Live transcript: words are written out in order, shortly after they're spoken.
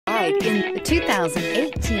ride in the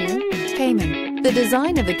 2018 Cayman. The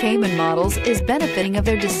design of the Cayman models is benefiting of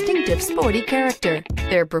their distinctive sporty character.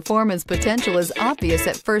 Their performance potential is obvious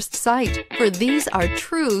at first sight, for these are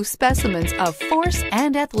true specimens of force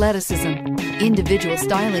and athleticism. Individual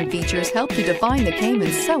styling features help to define the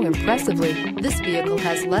Cayman so impressively. This vehicle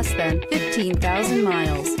has less than 15,000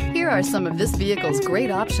 miles. Here are some of this vehicle's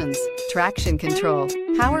great options: traction control,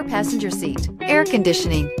 power passenger seat, air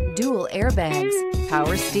conditioning, dual airbags,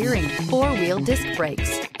 power steering, four-wheel disc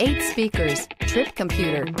brakes, 8 speakers, trip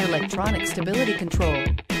computer, electronic stability control,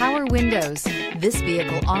 power windows. This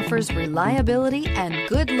vehicle offers reliability and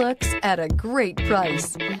good looks at a great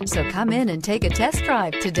price. So come in and take a test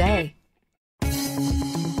drive today.